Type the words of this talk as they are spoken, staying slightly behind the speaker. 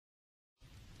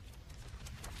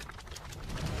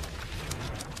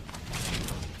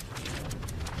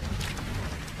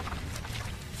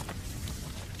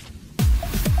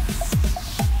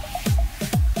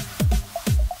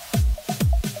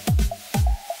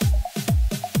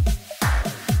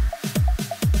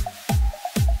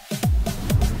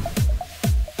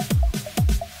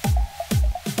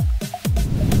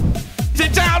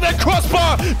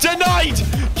Denied.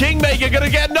 Kingmaker going to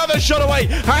get another shot away.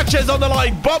 Hatches on the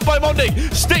line. Bumped by Mondi.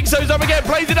 Stixo's up again.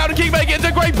 Plays it down to Kingmaker. It's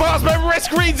a great pass, but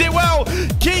Risk reads it well.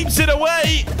 Keeps it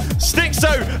away.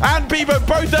 Stixo and Bebo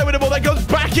both there with the ball. That goes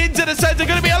back into the center.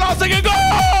 Going to be a last second goal.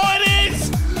 Oh, it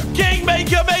is.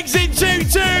 Kingmaker makes it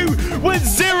 2-2 with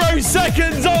 0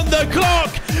 seconds on the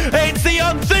clock. It's the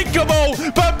unthinkable,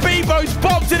 but Bebo's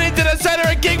popped it into the center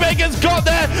and Kingmaker's got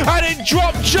there and it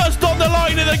dropped just on the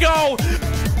line of the goal.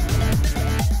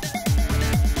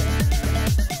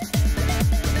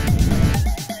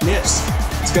 Nips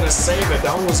is going to save it.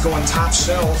 That one was going top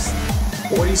shelf.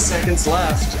 40 seconds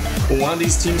left. One of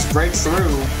these teams break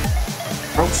through.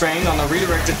 Profane on the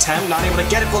redirect attempt, not able to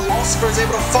get it, but Losper is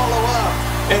able to follow up.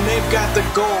 And they've got the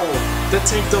goal to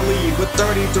take the lead with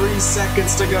 33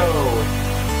 seconds to go.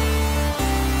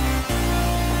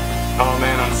 Oh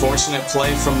man, unfortunate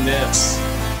play from Nips.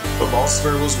 But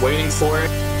Losper was waiting for it.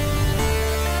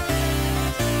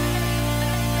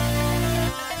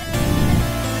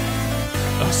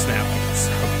 Oh snap.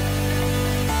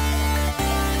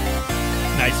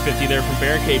 Nice 50 there from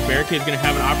Barricade. Barricade's going to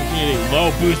have an opportunity.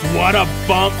 Low boost. What a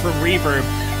bump from Reverb.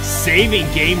 Saving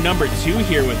game number 2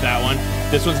 here with that one.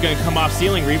 This one's going to come off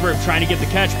ceiling. Reverb trying to get the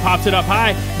catch. Pops it up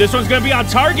high. This one's going to be on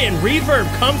target. And Reverb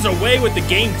comes away with the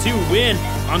game 2 win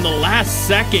on the last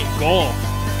second goal.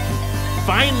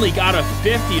 Finally got a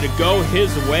 50 to go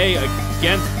his way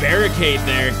against Barricade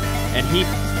there. And he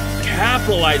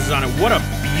capitalizes on it. What a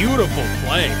beautiful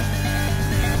play.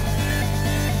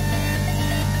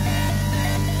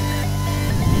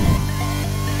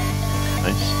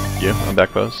 Nice. You on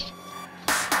back post.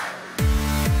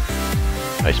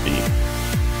 Nice beat.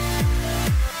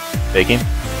 Baking.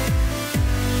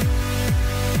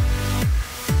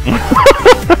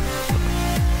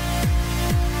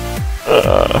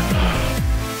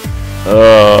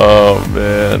 Oh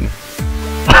man.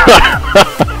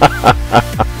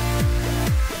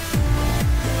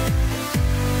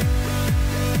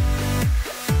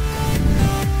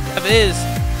 Is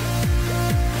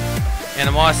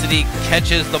Animosity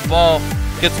catches the ball,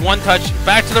 gets one touch,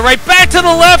 back to the right, back to the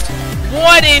left.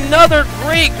 What another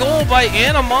great goal by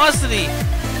Animosity.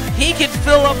 He could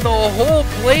fill up the whole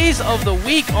plays of the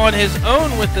week on his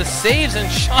own with the saves and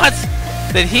shots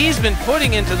that he's been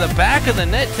putting into the back of the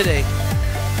net today.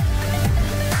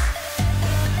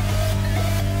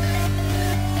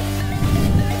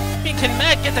 Can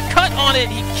Matt get the cut on it?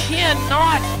 He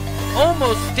cannot.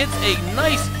 Almost gets a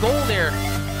nice goal there.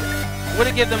 Would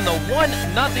have given them the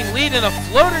 1-0 lead and a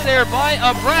floater there by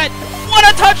Brett. What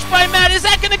a touch by Matt. Is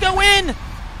that going to go in?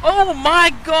 Oh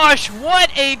my gosh, what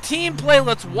a team play.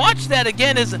 Let's watch that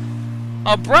again as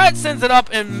Brett sends it up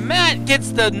and Matt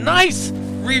gets the nice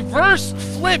reverse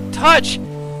flip touch.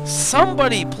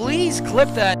 Somebody please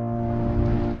clip that.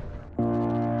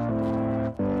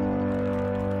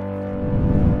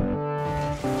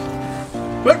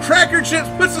 But Cracker Chips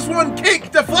puts this one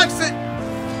cake, deflects it.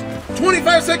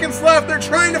 25 seconds left. They're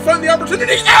trying to find the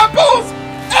opportunity. Apples!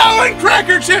 Oh, and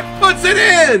Cracker Chip puts it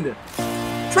in.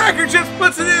 Cracker Chips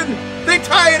puts it in. They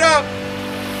tie it up.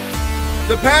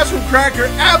 The pass from Cracker.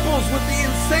 Apples with the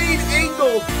insane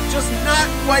angle. Just not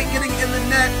quite getting in the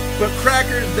net. But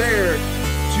Cracker's there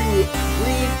to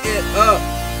clean it up.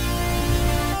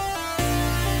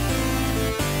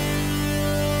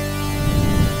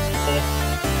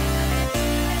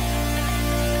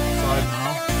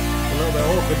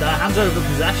 Awkward there, hands over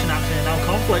possession actually, and now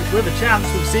Conflict with a chance.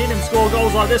 We've seen him score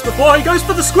goals like this before. He goes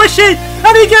for the squishy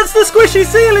and he gets the squishy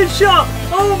ceiling shot.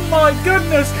 Oh my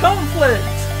goodness, Conflict.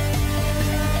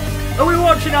 Are we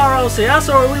watching RLCS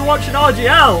or are we watching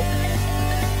RGL?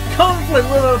 Conflict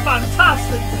with a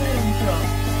fantastic ceiling shot.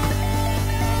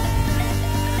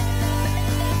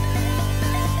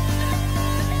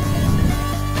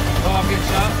 Oh, good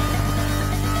shot.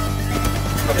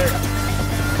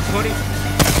 20.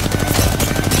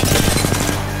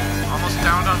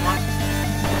 Downed on one.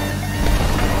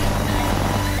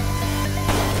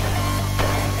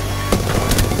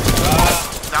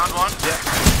 Downed one? Yeah.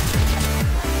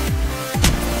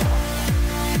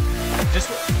 Just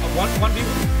one view.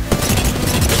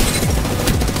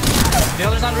 The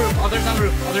others on roof, others on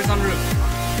roof, others on roof.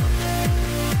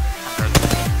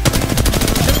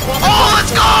 Oh,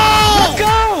 let's go! Let's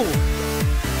go!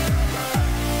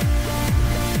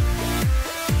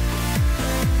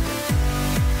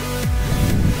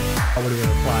 What are we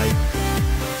going to play?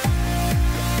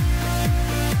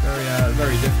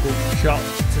 Very difficult shot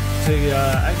to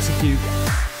execute.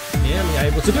 Nearly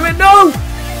able to do it. No!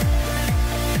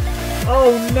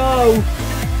 Oh no!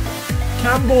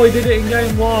 Camboy did it in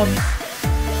game 1.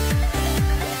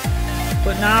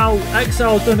 But now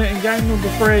Excel's done it in game number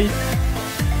 3.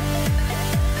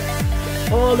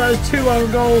 Oh, there's 2 own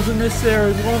goals in this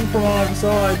series, 1 from either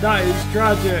side. That is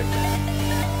tragic.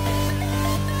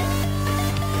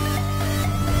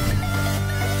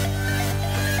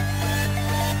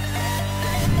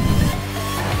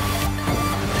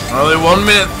 Only 1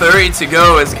 minute 30 to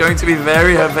go. It's going to be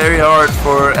very, very hard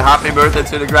for Happy Birthday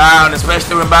to the ground,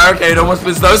 especially when Barricade almost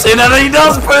puts those in, and he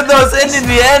does put those in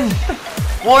the end.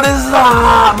 What is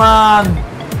that, man?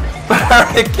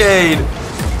 Barricade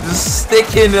just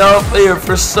sticking it up here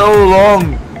for so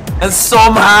long, and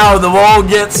somehow the ball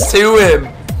gets to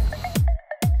him.